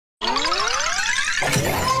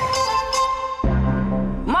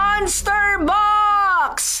Monster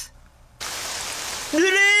Box!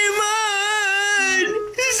 Doraemon!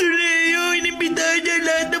 Si Leo, inimbitahan niya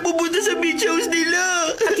lahat na pupunta sa beach house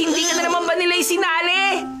nila. At hindi ka na naman ba nila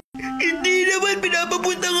isinali? Hindi naman,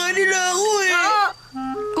 pinapapunta nga nila ako eh.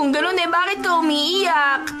 Kung gano'n bakit ka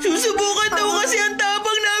umiiyak? Susubukan daw kasi ang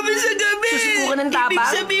tapang namin sa gabi. Susubukan ng tapang?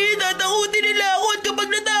 Ibig sabihin, tatakutin nila ako at kapag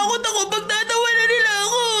natakot ako, pagtatawa na nila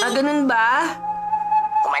ako. Ganun ba?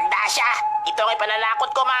 Kumanda siya. Ito ay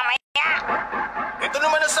pananakot ko mamaya. Ito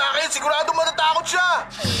naman na sa akin, sigurado matatakot siya.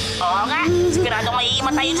 Oo nga, siguradong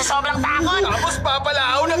maiimatay yun sa sobrang takot. Tapos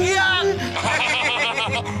papalahaw ng iyak.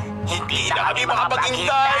 Hindi na kami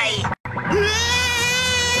makapaghintay.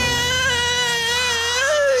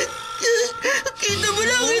 Kita mo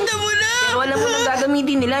na. Pero alam mo nang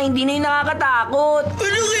gagamitin nila, hindi na yung nakakatakot.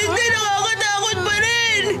 Ano hindi, nakakatakot pa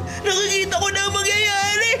rin. Nakikita ko na ang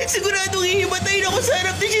mangyayari. Siguradong hihimatay na ako sa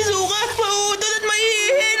harap ni Shizuka. Mauutot at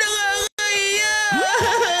maihihi. Nakakahiya.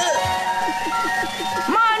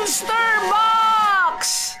 Monster Box!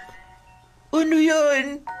 Ano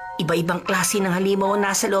yan? Iba-ibang klase ng halimaw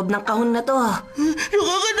nasa loob ng kahon na to.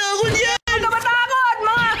 Nakakatakot yan. Ano ba takot?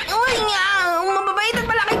 Uy nga, mababait at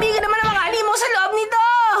malakaibigan naman ang mga halimaw sa loob nito.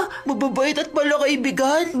 Mababait at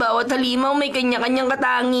malakaibigan? Bawat halimaw may kanya-kanyang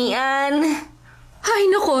katangian. Ay,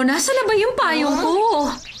 nako, nasa labay yung payong ko.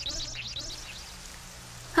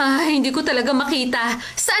 Ay, hindi ko talaga makita.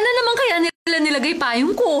 Saan na naman kaya nila nilagay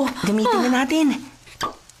payong ko? Gamitin na natin.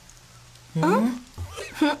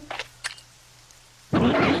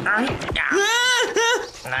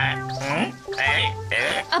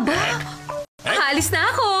 Aba, halis na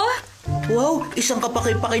ako. Wow, isang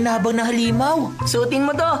kapaki-pakinabang na halimaw. Suotin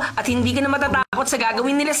mo to at hindi ka na matatakot sa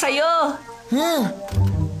gagawin nila sa'yo.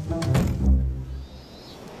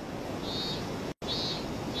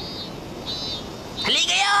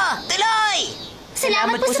 Halika kayo! Tuloy!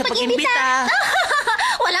 Salamat po sa pag-imbita.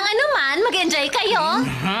 Walang anuman, mag-enjoy kayo.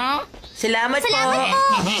 Salamat po.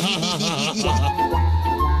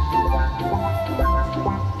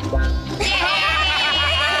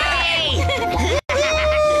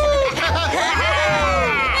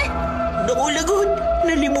 Naku, lagot.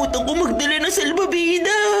 Nalimutan ko magdala ng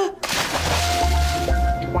salbabida.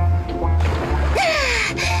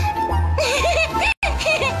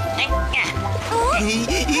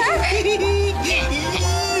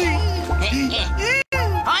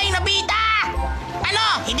 Hoy, Nobita! Ano?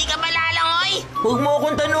 Hindi ka ba lalangoy? Huwag mo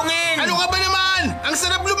akong tanungin. Ano ka ba naman? Ang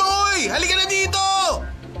sarap lumangoy! Halika na dito!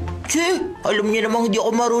 Alam niya namang hindi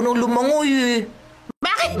ako marunong lumangoy eh.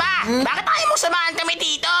 Bakit ba? Bakit ayaw mo samahan kami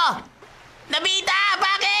dito? Nobita,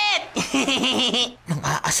 bakit? Nang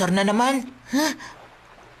aasar na naman.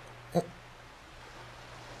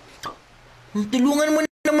 Tulungan mo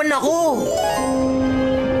naman ako.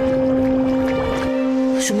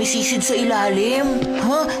 Sumisisid sa ilalim.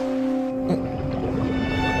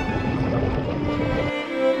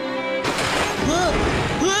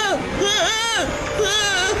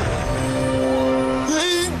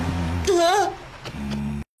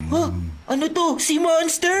 Ano to? Si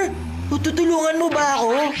Monster? Tutulungan mo ba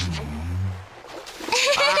ako?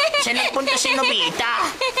 Saan nagpunta si Nobita?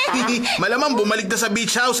 Malamang bumalik na sa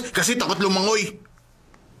beach house kasi takot lumangoy.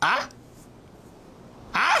 Ha?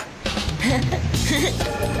 Ha?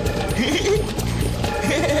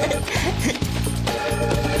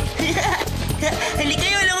 Halika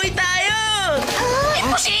kayo, langoy tayo!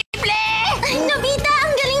 Imposible! Nobita,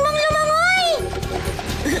 ang galing mong lumangoy!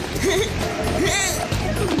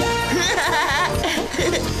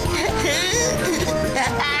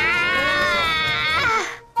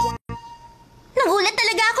 Nagulat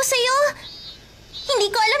talaga ako sa'yo. Hindi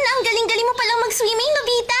ko alam na ang galing-galing mo palang mag-swimming,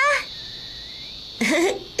 Nobita.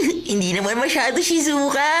 Hindi naman masyado,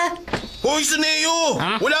 Shizuka. Hoy, Suneo!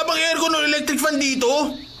 Wala bang aircon o electric fan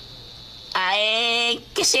dito? Ay,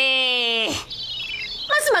 kasi...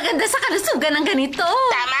 Mas maganda sa kalusugan ng ganito.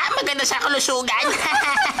 Tama, maganda sa kalusugan.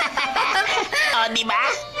 O, di ba?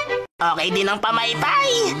 Okay din ang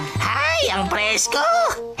pamaypay. Hay, ang presko.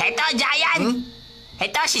 Heto, Giant.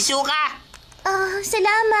 Heto, Shizuka.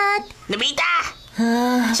 Salamat. Nobita.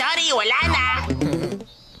 Sorry, wala na.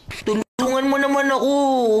 Tulungan mo naman ako.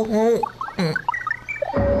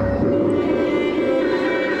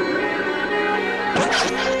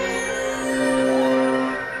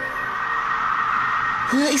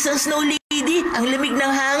 Isang snow lady. Ang lamig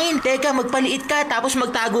ng hangin. Teka, magpaliit ka tapos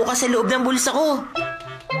magtago ka sa loob ng bulsa ko.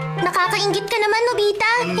 Nakakaingit ka naman,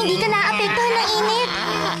 Nobita. Hindi ka naapektuhan ng init.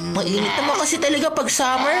 Mainit naman kasi talaga pag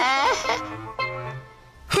summer.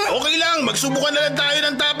 Okay lang, magsubukan na lang tayo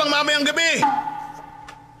ng tapang mamayang gabi.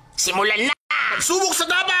 Simulan na. Subok sa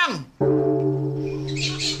tapang!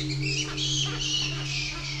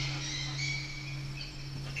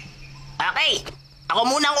 Okay, ako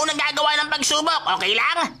muna ang unang gagawa ng pagsubok. Okay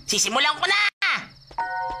lang? Sisimulan ko na!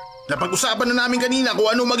 Napag-usapan na namin kanina kung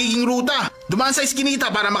ano magiging ruta. Dumaan sa iskinita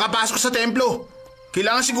para makapasok sa templo.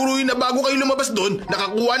 Kailangan siguruhin na bago kayo lumabas doon,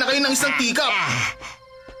 nakakuha na kayo ng isang teacup.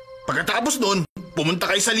 Pagkatapos doon, pumunta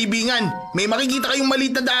kayo sa libingan. May makikita kayong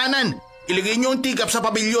maliit na daanan. Ilagay niyo ang teacup sa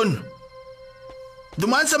pabilyon.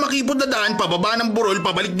 Dumaan sa makipot na daan, pababa ng burol,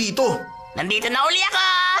 pabalik dito. Nandito na uli ako!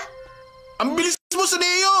 Ang bilis mo,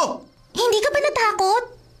 Suneo! Hindi ka ba natakot?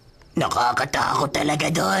 Nakakatakot talaga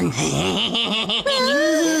doon.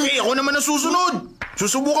 Eh, ako naman ang susunod.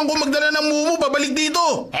 Susubukan ko magdala ng mumu pabalik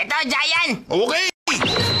dito. Eto, Giant! Okay!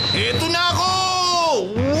 Eto na ako!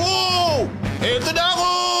 Wow! Eto na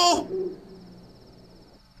ako!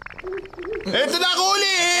 Eto na ako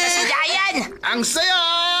ulit! Si Giant! Ang saya!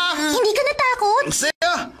 Hindi ka natakot? Ang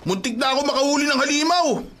saya! Muntik na ako makahuli ng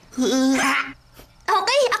halimaw.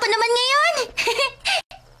 Okay, ako naman ngayon.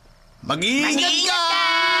 Mag-iingat ka!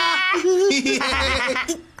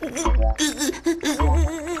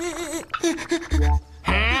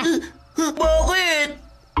 Bakit?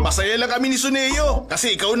 Masaya lang kami ni Suneo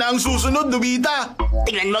kasi ikaw na ang susunod, Nobita.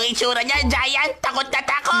 Tingnan mo ang itsura niya, Giant! Takot na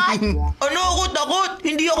takot! Ano ako takot?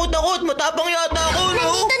 Hindi ako takot. Matapang yata ako, no?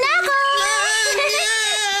 Nandito na ako!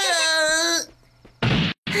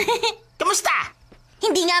 Kamusta?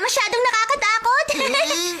 Hindi nga masyadong nakakatakot.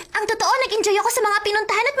 Ang totoo, nag-enjoy ako sa mga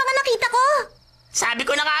pinuntahan at mga nakita ko. Sabi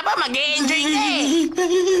ko na nga ba, mag-e-enjoy ka eh!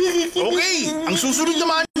 Okay, ang susunod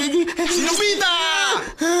naman, si Nobita!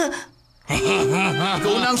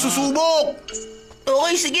 Ikaw na ang susubok.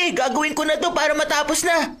 Okay, sige. Gagawin ko na to para matapos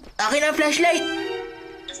na. Akin ang flashlight.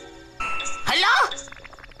 Hala?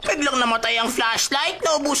 Biglang namatay ang flashlight,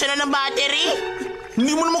 naubusan na ng battery.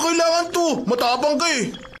 Hindi mo naman kailangan to. Matapang ka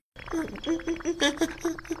eh.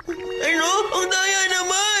 Ano? Ang daya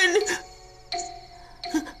naman!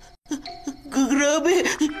 Grabe!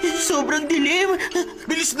 Sobrang dilim!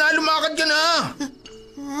 Bilis na, lumakad ka na.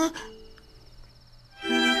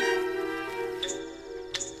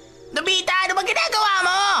 Nobita, ano ba ginagawa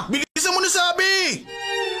mo? Bilisan mo na sabi.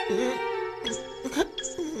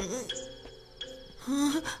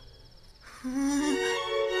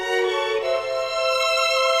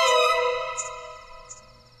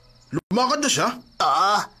 Lumakad na siya?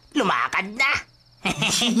 Oo, lumakad na.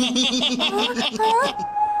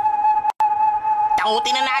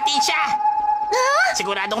 Takutin na natin siya.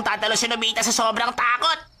 Siguradong tatalo si Nobita sa sobrang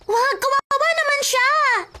takot. Wag, kawawa naman siya.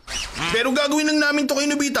 Pero gagawin lang namin to kay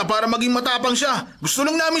Nobita para maging matapang siya. Gusto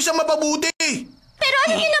lang namin siyang mapabuti. Pero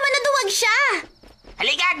alam niyo naman na duwag siya.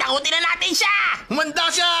 Halika, takutin na natin siya. Humanda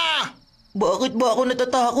siya! Bakit ba ako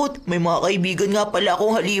natatakot? May mga kaibigan nga pala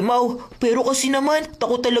akong halimaw. Pero kasi naman,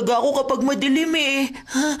 takot talaga ako kapag madilim eh.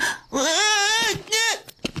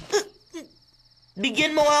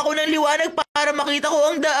 Bigyan mo nga ako ng liwanag para makita ko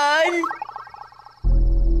ang daan.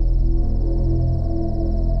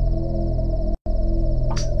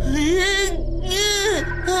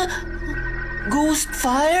 Ghost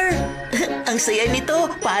fire? Ang saya nito,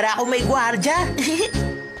 para ako may gwardya.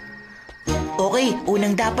 Okay,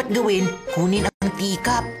 unang dapat gawin, kunin ang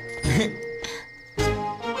teacup.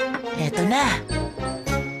 Eto na.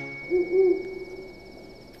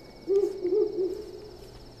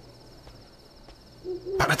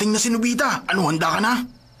 Parating na si Nobita. Ano, handa ka na?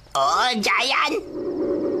 Oo, Giant.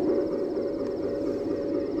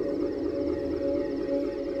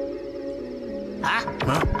 Ha?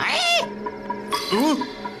 Ha? Ay!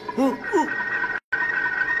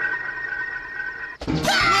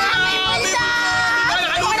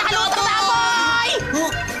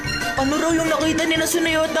 Ano raw yung nakita ni na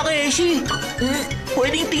Suneo at Takeshi?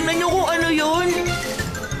 Pwedeng tingnan niyo kung ano yun.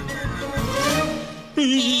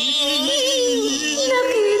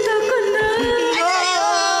 Nakita ko na.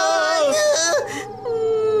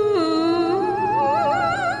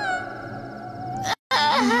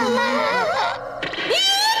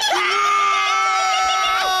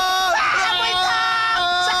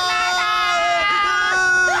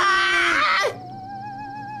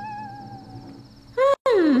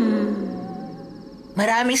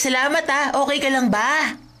 Maraming salamat ha. Okay ka lang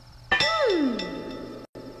ba?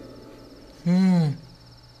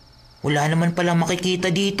 Wala naman palang makikita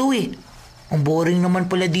dito eh. Ang boring naman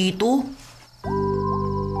pala dito.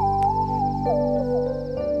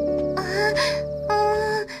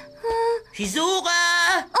 Shizuka!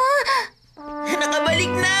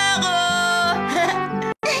 Nakabalik na ako!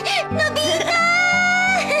 Nobita!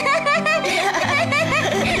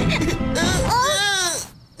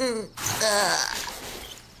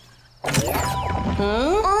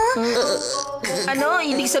 Ano,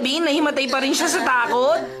 ibig sabihin nahimatay pa rin siya sa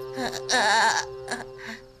takot?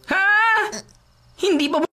 Ha?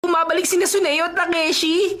 Hindi pa bumabalik si Suneo at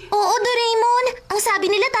Takeshi? Oo, Doraemon. Ang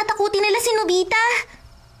sabi nila tatakutin nila si Nobita.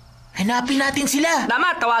 Hanapin natin sila.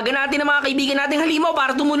 Tama, tawagan natin ang mga kaibigan nating halimaw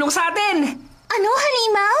para tumulong sa atin. Ano,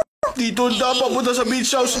 halimaw? Dito ang papunta sa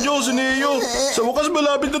beach house niyo, Suneo. Sa wakas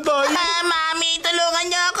malapit na tayo. Mami, tulungan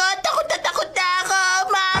niyo ako. Takot na ako,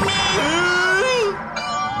 Mami.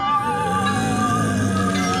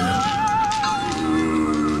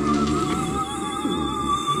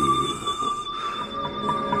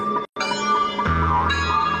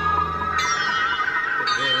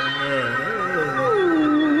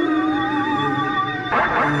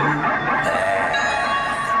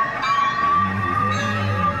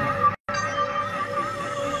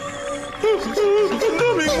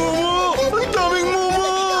 Ang daming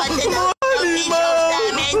mumo!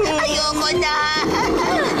 Ayoko na.